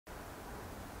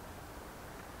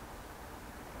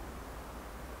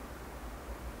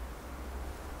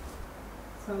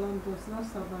Salam dostlar,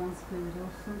 sabahınız xeyir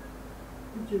olsun.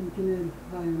 Bugün Günel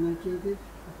rayona gedib,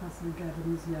 atasının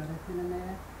qəbrini ziyarət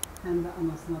eləməyə, həm də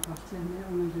anasına baş çəkməyə.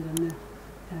 Ona görə mən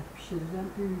tək pişirirəm.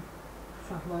 Böyük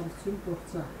uşaqlar üçün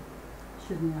Bogcha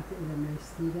şirniyyatı eləmək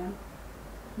istəyirəm.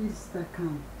 1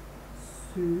 stəkan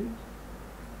süd,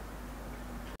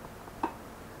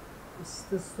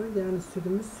 isti su, yəni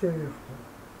südümüz söyüqdür.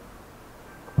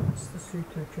 İsti suyu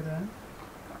tökürəm.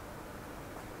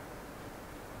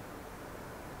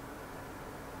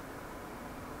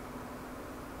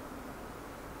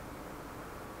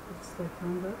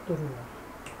 Stəkanda dururlar.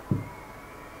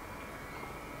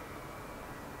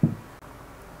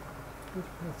 Bir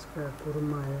paçka quru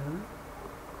maya,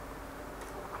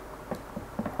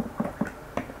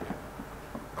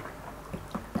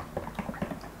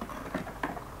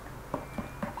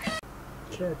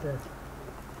 iki ədəd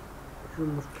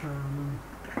yumurtanın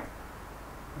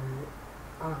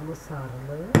ağlı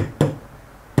sarılı,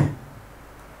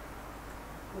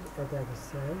 bir ədəd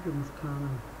isə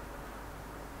yumurtanın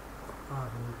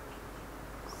ağını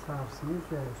sarsın,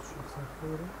 üzeri üçün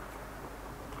saxlayırıq.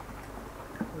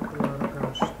 Bunları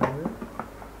qarışdırıb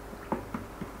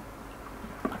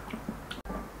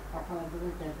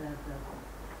apardığı qədər də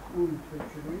un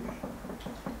tökürük.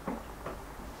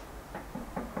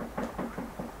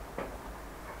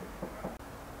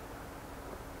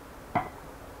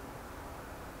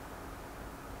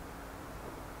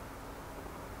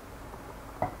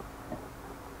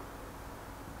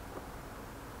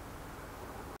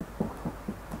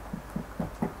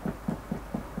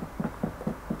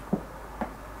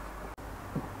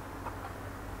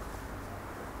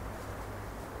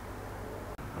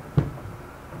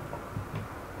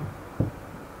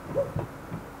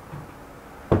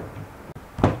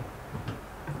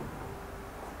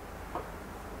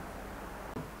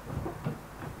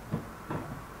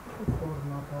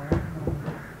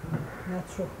 Nə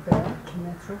çox bərk,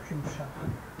 nə çox yumuşaq.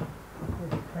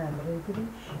 Təmir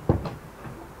edirik.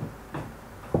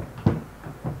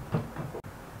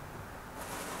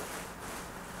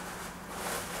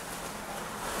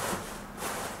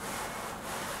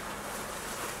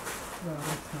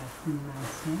 Yarım saat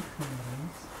dinlənsin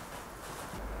xəmirimiz.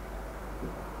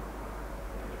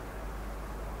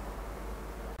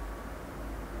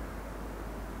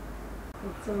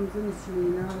 Bogcamızın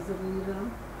içliyini hazırlayıram.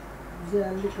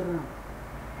 150 qram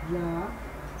yağ,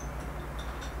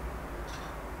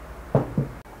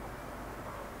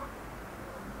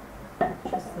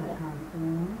 2 stəkan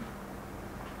un,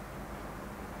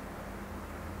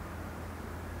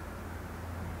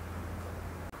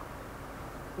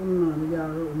 unla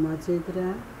yağı umac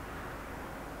edirəm.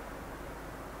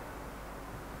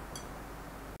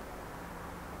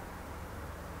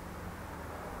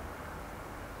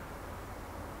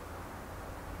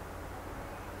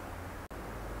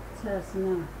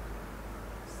 İçərisinə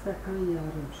stəkan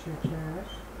yarım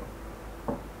şəkər,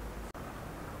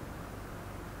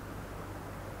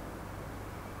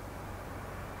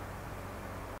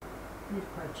 bir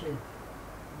paket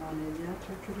vanilya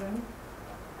tökürəm.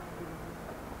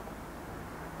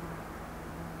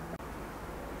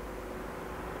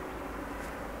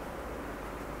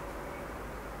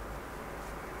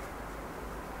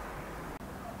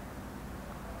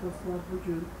 Dostlar,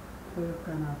 bugün toyuq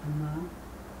qanadından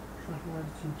uşaqlar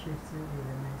üçün KFC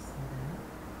eləmək istəyirəm.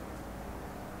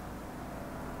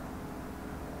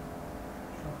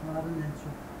 Uşaqların ən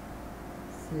çox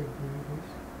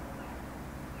sevdiyidir.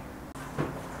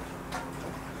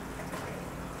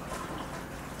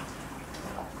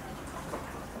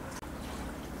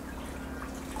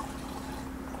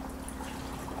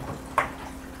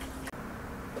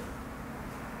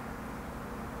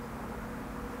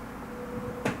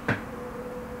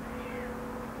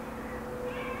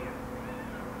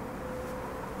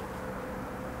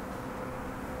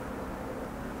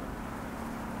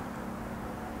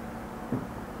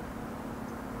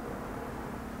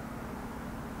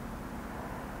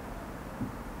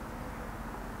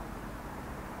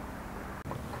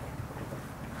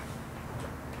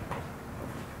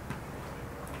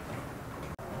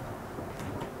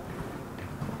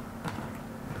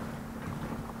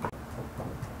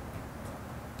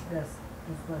 Biraz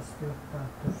tuzla istiyor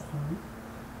dursun.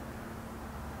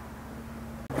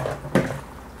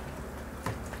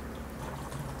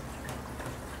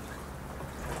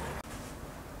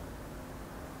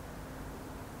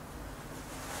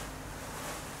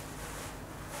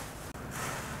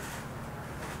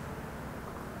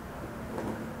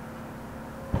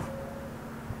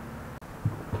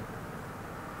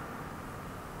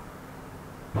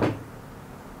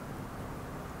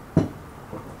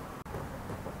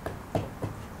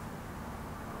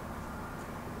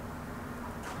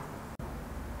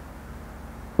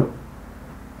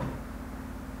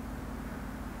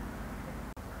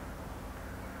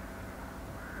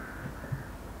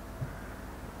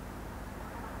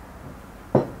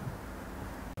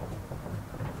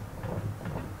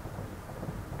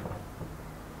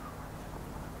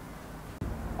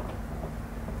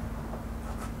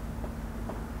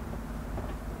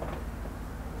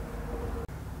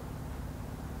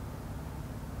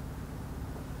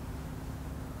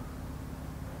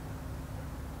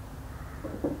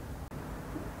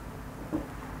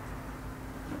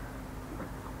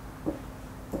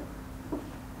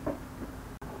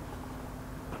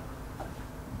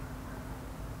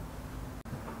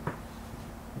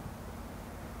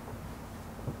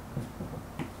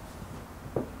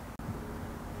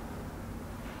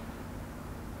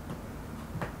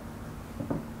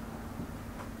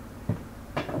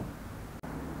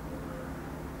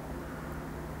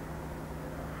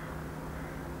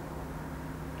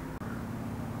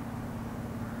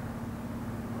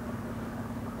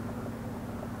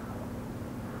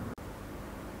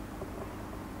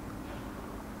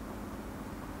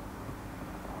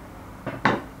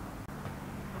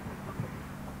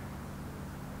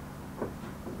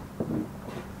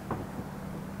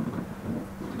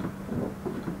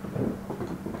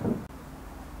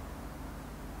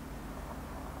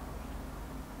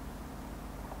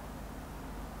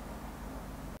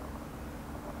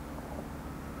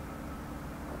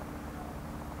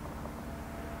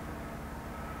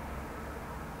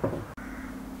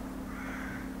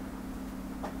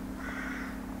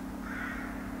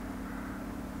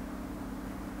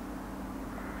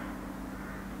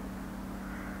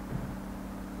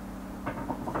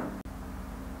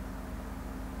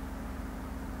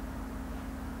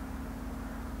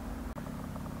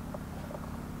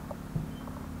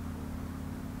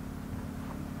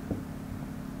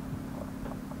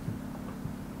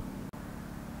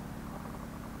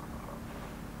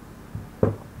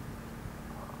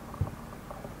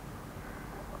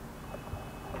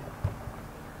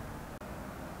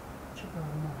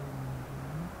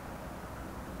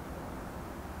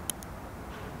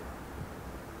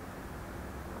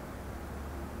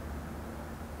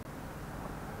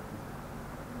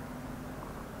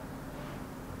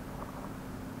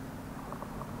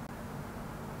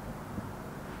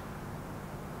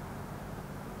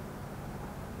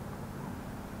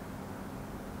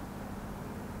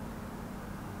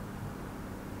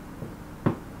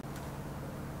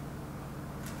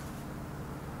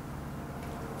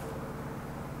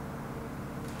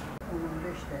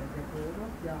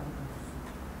 Yağlı olsun.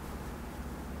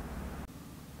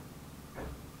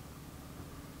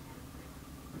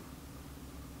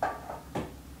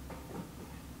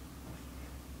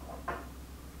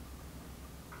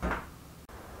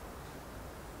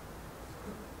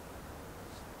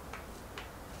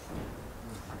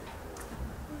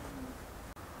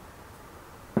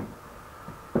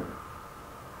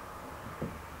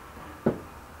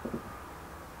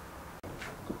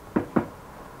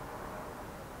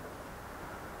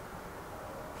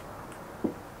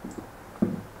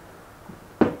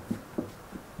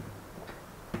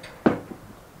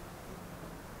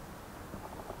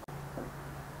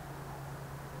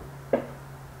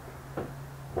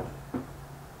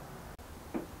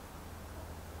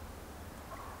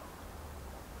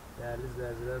 Değerli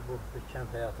izleyiciler, bu bir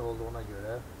kənd həyatı olduğuna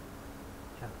göre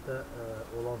kənddə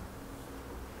olan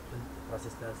bütün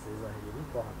prosesləri sizə izah edeyim.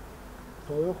 Baxın,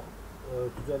 soyuq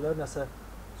cücələr nəsə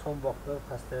son vaxtda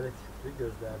xəstəlik düşübdür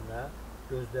gözlərinə,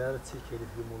 gözləri çirk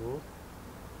edib yumulur.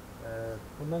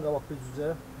 Bundan qabaq bir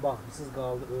cücə baxımsız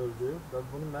qaldı, öldü və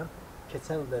bunu mən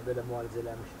keçən ildə belə müalicə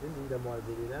eləmişdim, indi də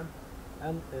müalicə edirəm.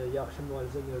 Ən yaxşı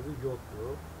müalicə növü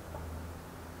yoddur.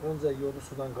 Öncə yodu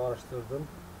sudan qarışdırdım,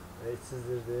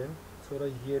 içizdirdim, sonra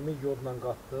yemi yodla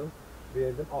qatdım,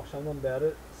 verdim, axşamdan bəri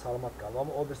salamat qaldı.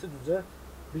 Amma o birisi cücə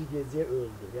bir gecəyə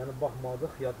öldü, yəni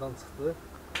baxmadıq, yaddan çıxdı.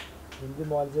 İndi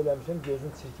müalicə eləmişəm,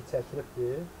 gözün çirki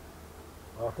çəkilibdir,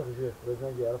 artıq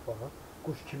özünə gəlib, baxın,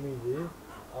 quş kimi idi,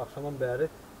 axşamdan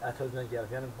bəri ət özünə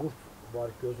gəlib, yəni qurt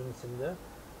var gözünün içində.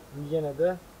 İndi yenə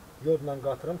də yodla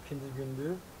qatıram, ikinci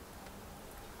gündür.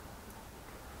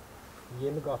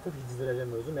 Yemi qatıb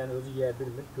yedizdirəcəm özüm, yəni özü yeyə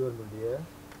bilmir, görmür deyə.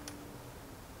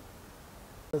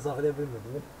 Saxlaya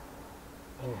bilmirdim.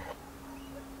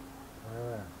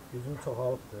 Gücüm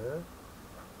çoxalıbdır.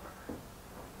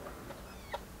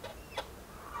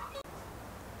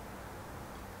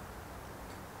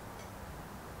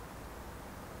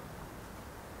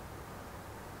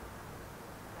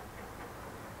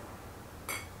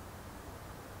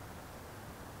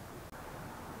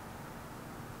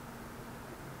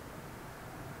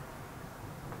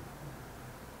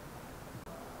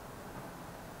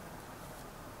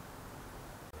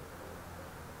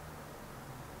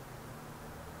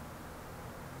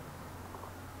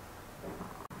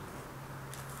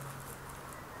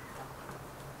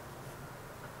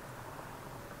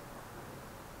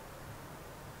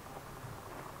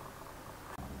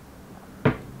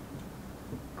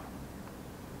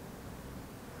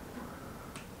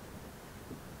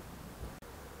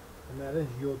 Deməli,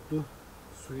 yodlu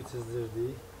suyu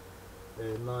çizdirdik,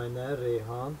 naynə,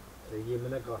 reyhan,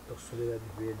 yeminə qatdıq, su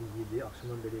elədik, verdik, yedik,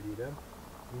 axşamdan belə edirəm.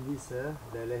 İndi isə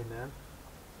lələklə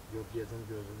yodlayacam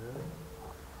gözünü.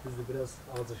 Düzdür, biraz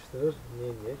acışdır,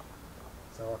 neyək?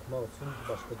 Sağaltmaq üçün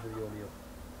başqa bir yolu yox.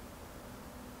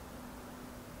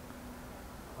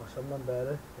 Axşamdan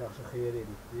bəri yaxşı xeyir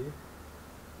edikdir.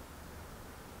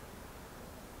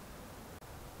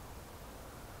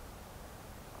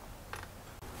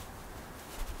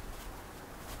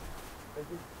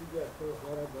 Digər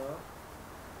soyuqlara da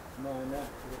naynə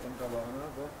yodun qabağına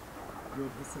və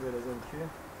yodlu su verəcəm ki,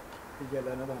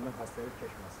 digərlərinə də həmən xəstəlik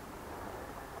keçməsin.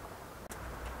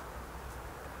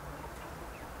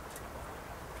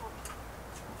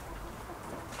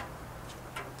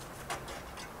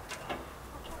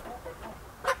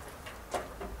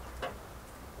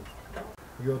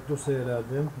 Yodlu su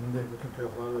elədim, indi bütün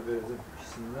toyuqları da verəcəm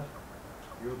pişsinlər.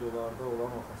 Yod onlarda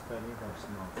olan o xəstəliyin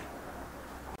qarşısını alır.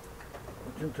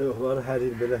 Bütün toyuqları hər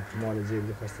il belə müalicə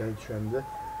edilir xəstəlik düşəndə.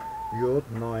 Yod,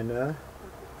 naynə,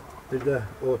 bir də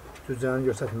ot, cücəni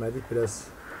göstərmədik, biraz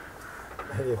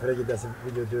efirə gedəsi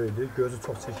video döydü. Gözü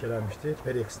çox çirkələmişdi,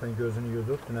 periksdən gözünü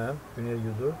yudur, dünən, günel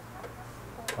yudur.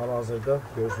 Hal-hazırda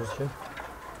görürsünüz ki,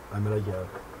 əmələ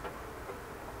gəlir.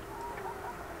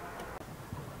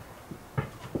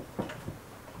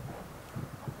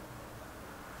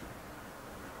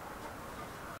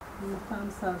 Yumurtanın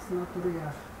sarısına kuru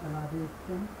yağ əlavə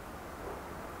etdim.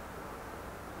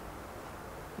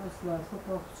 Dostlar, bu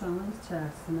boğçanın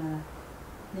içərisinə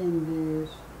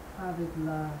pendir,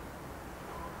 pavidlar,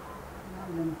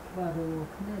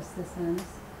 tvarok, nə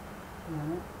istəsəniz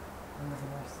yəni qoya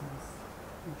bilərsiniz.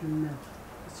 Bugün mən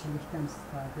içilikdən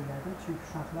istifadə edirəm, çünki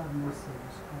uşaqlar bunu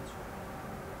sevir.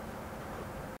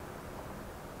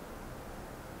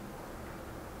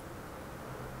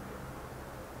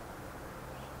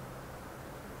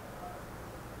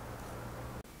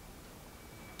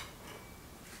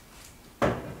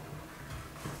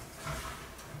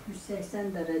 %80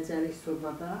 dərəcəlik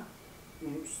sobada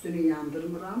üstünü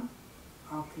yandırmıram,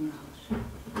 altını alır.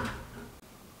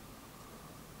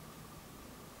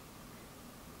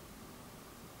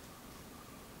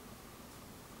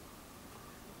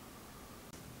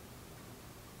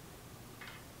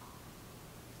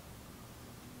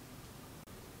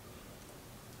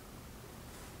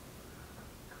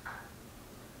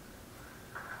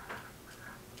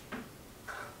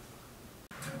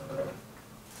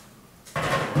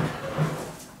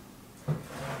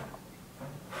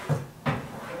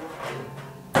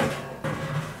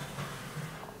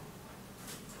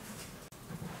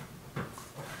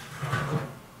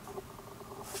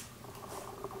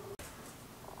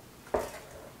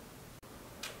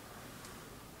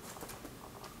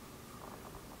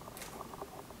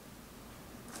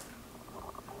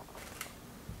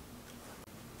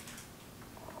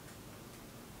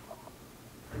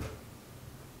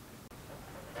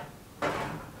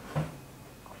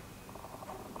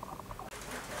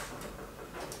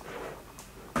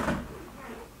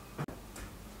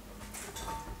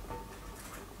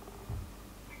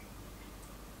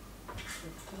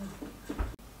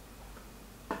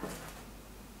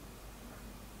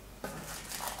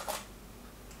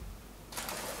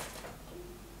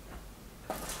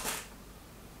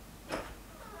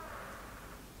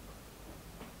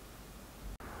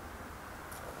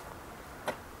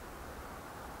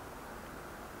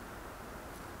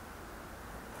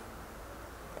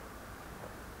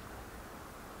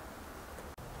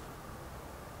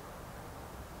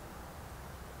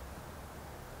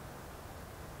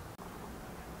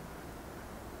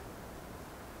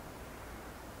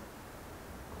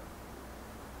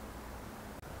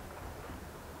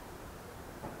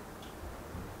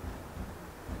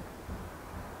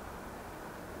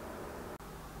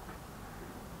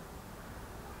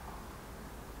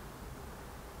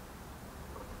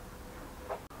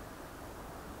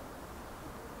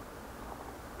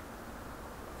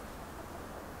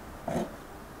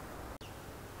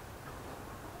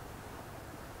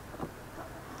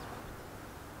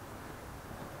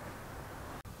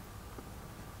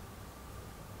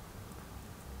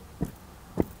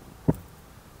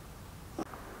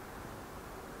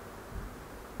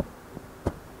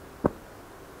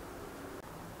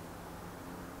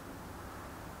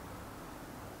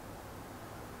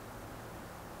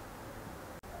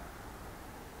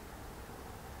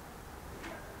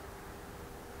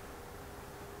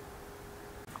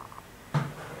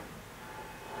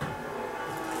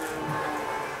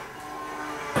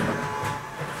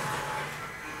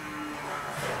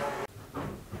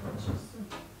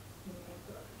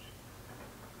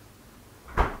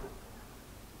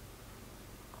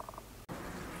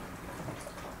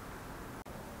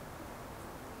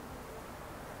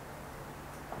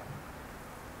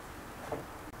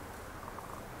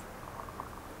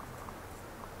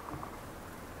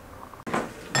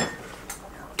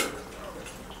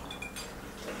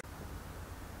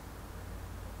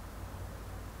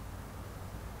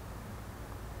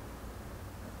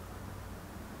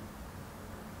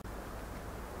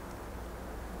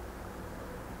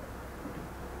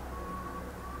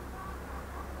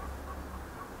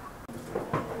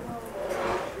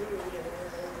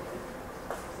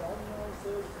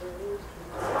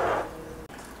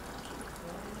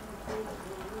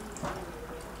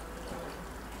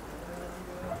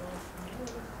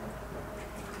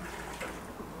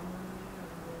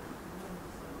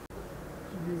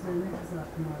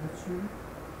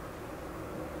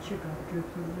 2 qap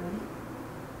götürürəm.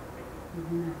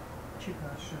 Birinə 2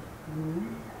 qaşıq un,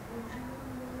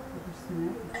 öbürsünə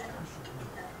 3 qaşıq un.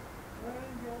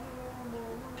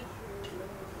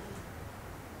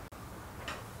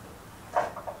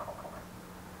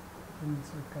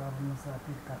 Birinci qabımıza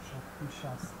 1 qaşıq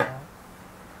nişasta,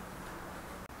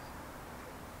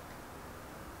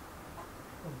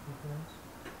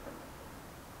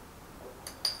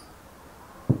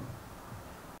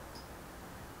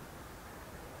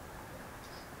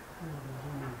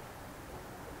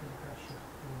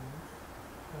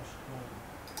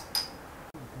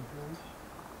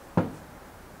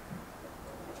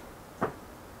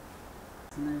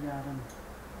 yarım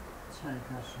çay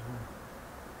kaşığı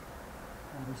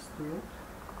aristot,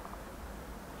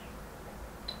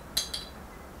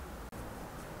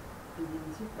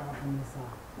 birinci qabımıza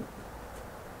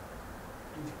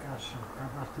 1 kaşık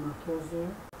kabartma tozu,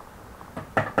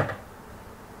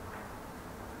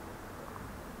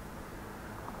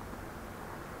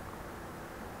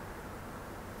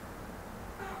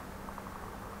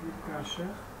 bir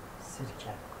kaşık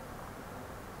sirke,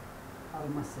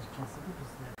 alma sirkesi de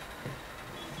bizde.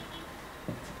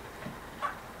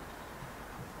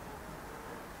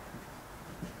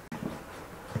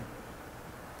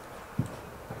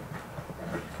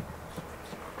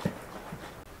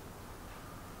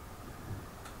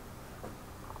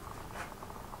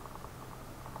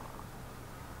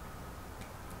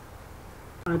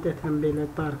 Adətən belə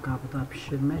dar qabda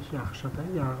pişirmək yaxşıdır.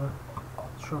 Yağı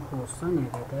çox olsa nə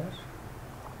qədər.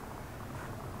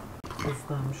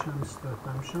 Buzlamışam,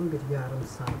 islatmışam. Bir yarım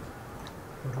saat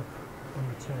durub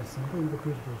bunun içərisində. İndi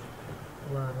bir-bir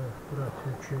bunları bura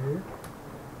töküb.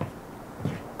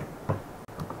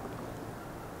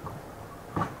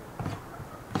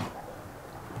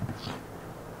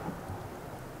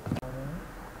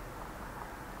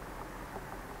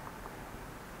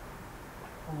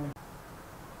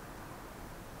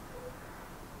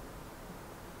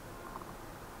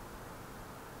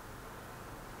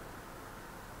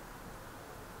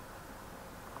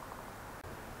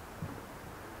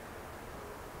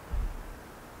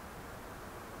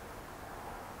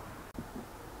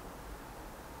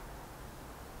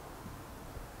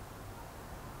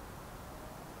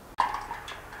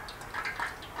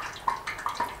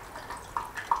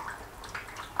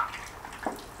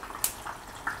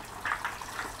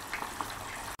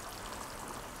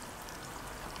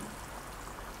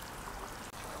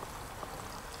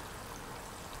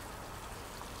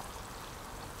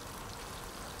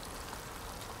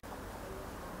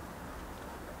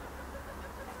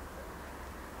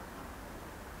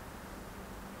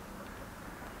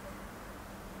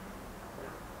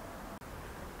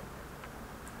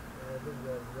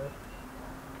 izləyicilər,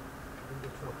 bugün də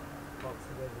çox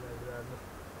taksidə izləyicilərimiz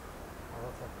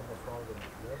ağac haqqında sual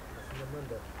vermişlər. Əslində mən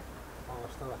də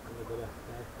ağaçlar haqqında belə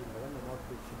dəqiq bilmirəm, amma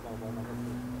bir-iki bağlarına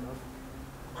soruşmuşlar.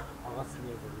 Ağac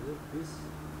niyə qoyulur? Biz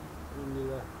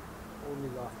 10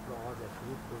 il artıq ağac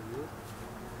əkilib qoyuyor.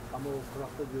 Amma o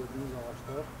qıraqda gördüyünüz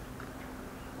ağaçlar,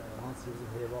 hansı bizim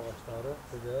heyva ağaçları,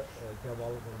 belə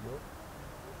qəbalı qurulur.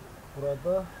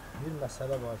 Burada bir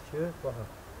məsələ var ki, baxın,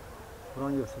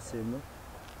 buranı göstərsəyimdir.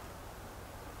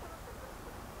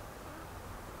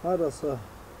 Harasa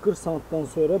 40 santdan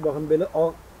sonra, baxın, belə ağ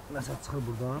nəsə çıxır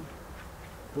buradan.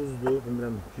 Buzdur,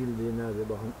 bilmirəm, gildir, nədir,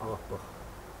 baxın, ağ, bax.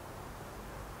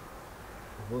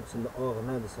 Bunun içində ağ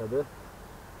nədirsə də,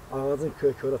 ağacın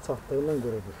kökörə çatdığından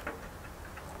qırılır.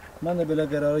 Mən də belə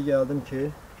qərara gəldim ki,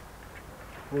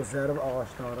 bu zərif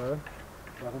ağaçları,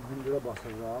 baxın, hündürə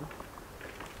basacağım.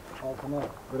 Altına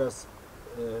biraz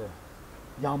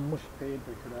yanmış peyil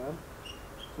dökürəm.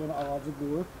 Sonra ağacı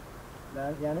qırıb,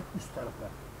 yəni üst tərəfə.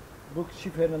 Bu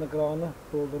şiferlə qırağını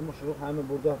doldurmuşuq. Həmin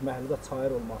burada məhəllədə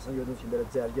çayır olmasın. Gördüyünüz ki, belə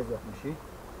cərgəz yapmışıq.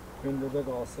 Hündürdə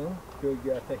qalsın,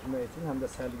 gölgəyə təkmək üçün, həm də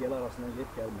səliqəli arasından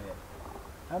gedib gəlməyə.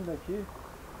 Həm də ki,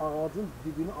 ağacın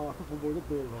dibini artıq bu boyda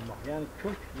doldurmaq. Yəni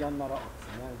kök yanlara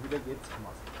atsın, yəni dibə geri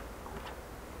çıxmasın.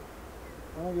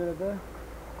 Ona görə də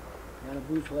yəni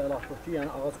bu üsula el atdıq ki,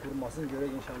 yəni ağac qurumasın,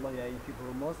 görək inşallah yəqin ki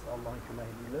qurulmaz, Allahın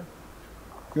köməyi ilə.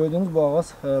 Gördüyünüz bu ağac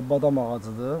badam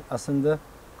ağacıdır. Əslində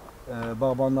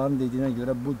bağbanların dediyinə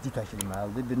görə bu cüt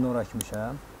əkilməlidir. Birini ora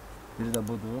əkmişəm, biri də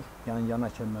budur. Yəni yana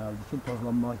əkilməlidir ki,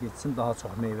 tozlanmağa getsin, daha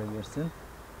çox meyvə versin.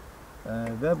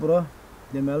 Və bura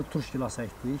deməli turş gilası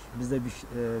əkdik. Bizdə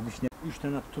 3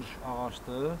 dənə turş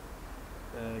ağacdır,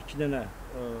 2 dənə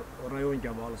rayon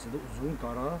gəbalısıdır, uzun,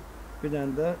 qara. Bir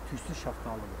dənə də tüstü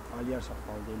şaftalıdır, aliyar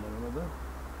şaftalı deyirlər ona da.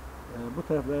 Bu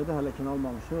tərəflərdə hələ kin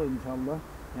almamışıq, inşallah.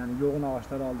 Yəni yoğun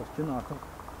ağaçları aldıq ki, artıq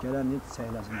gələn il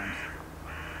çiçəkləsin hamısı.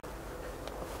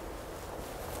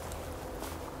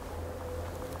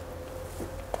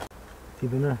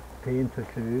 Dibinə peyin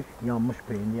tökürük, yanmış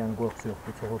peyin, yəni qorxusu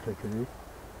yoxdur, çoxu tökürük.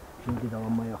 Şimdi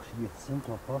qidalanma yaxşı geçsin,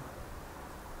 torpaq.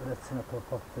 Biraz içine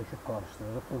torpaq töküb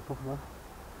qarışdırırıq torpaqla.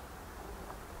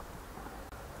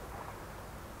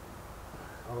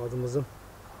 Ağacımızın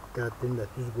qəddini də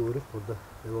düz qoyuruq burada,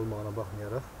 ev olmağına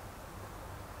baxmayaraq.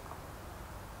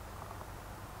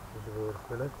 Düz qoyuruq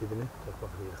belə, dibini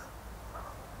torpaqlayırıq.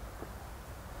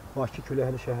 Bakı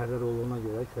küləkli şəhərlər olduğuna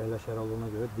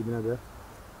görə, dibinə də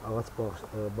ağac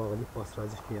bağlayıb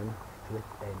basıracaq ki, yəni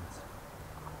külək dəyməsin.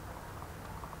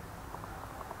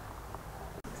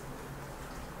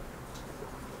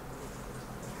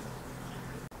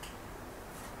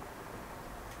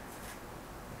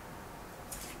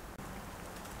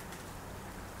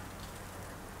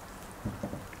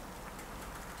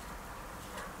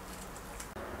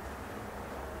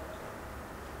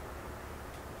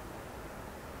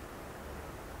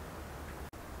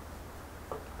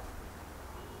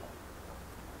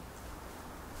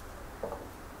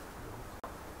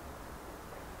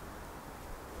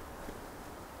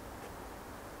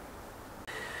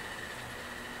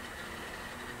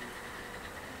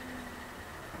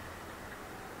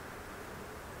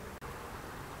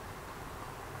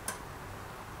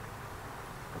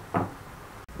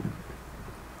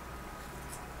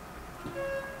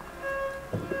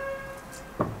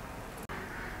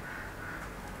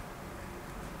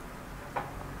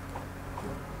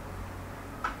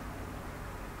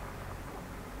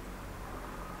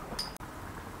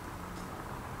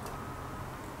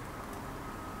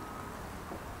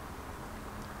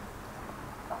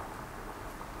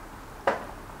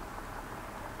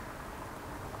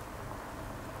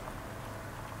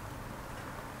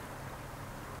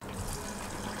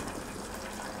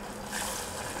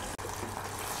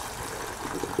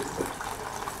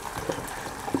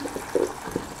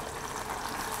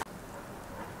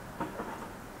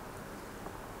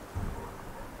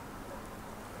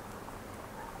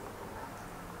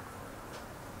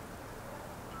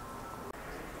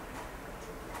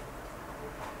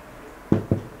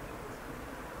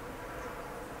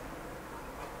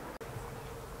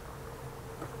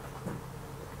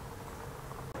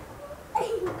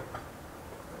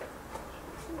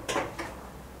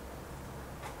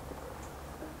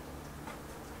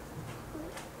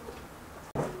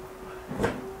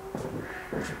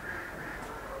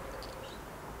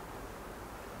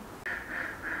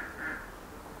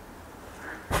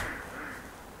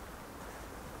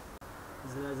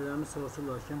 İzləyicilərimiz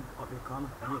soruşurlar ki, aplikanı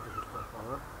niyə tökür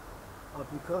torpağı?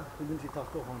 Aplika bugünkü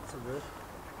taxta oxuntusudur.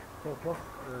 Torpaq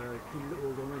külli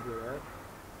olduğuna görə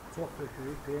çox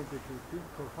tökürük, peyin tökürük ki,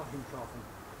 torpaq yumşalsın.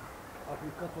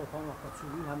 Aplika torpağın vaxtda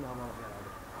çürüyür, həm də havalıq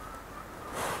yaradır.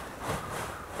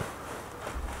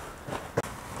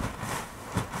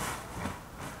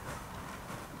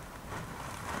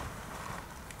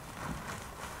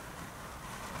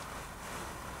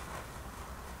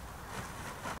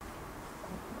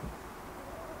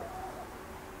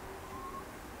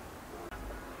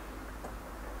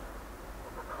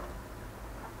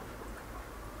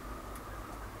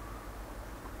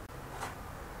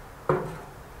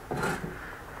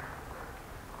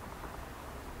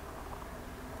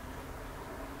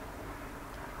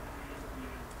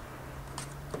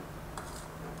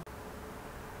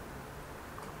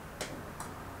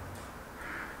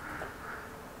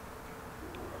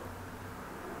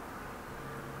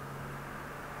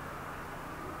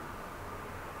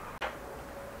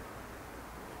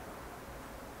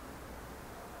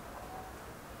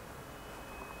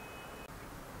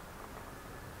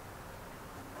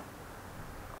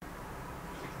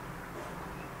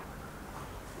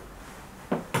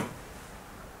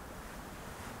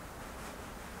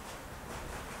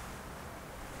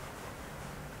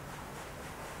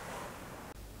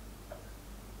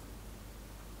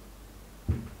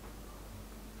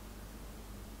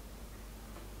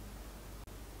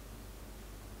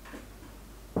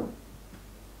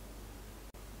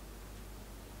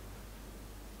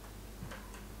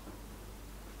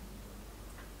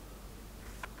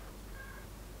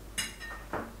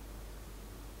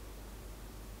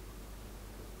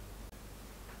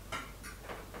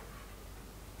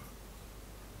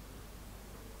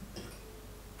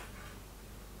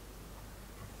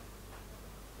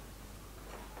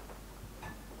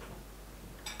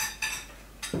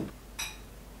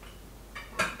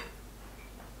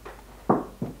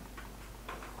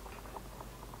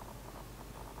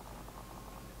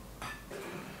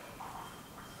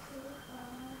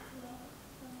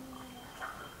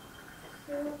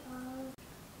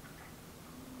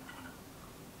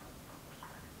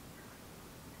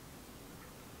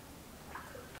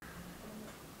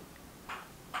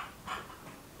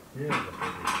 Ne yazdı?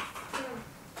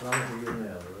 Fransa görünme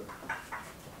yazdı.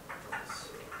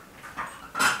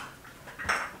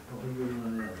 Bakın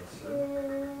görünme ne yazdı?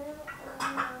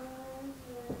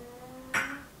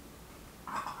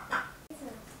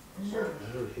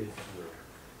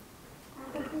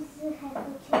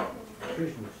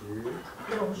 Köşmüşü.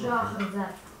 Yok, şu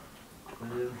axırda. Ben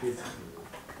dedim köşmüşü.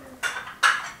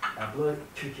 Ya bu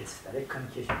kül kesifleri, kanı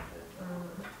keşifleri.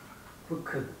 Bu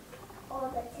kıl. O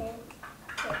da sen.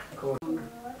 Şimdi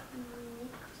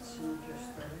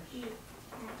gösterir.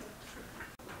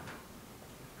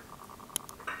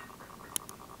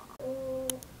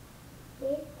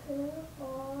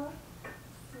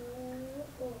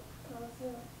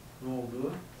 Ne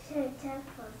oldu? Şeker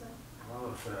fazla.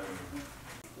 Aferin.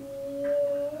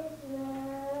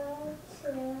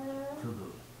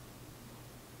 Tudu.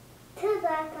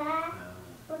 Tuzaka.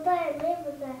 Bu da ne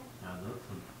bu da? Ya da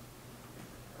tut.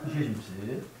 Kuş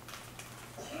eşmisi.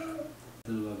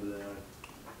 Olabilir.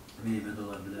 Meyve de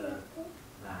olabilir.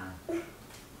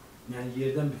 Yani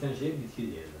yerden biten şey bitki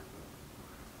yerden.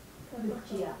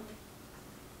 Bitkiyə.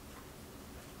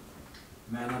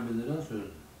 Məna bildirən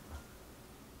sözdür.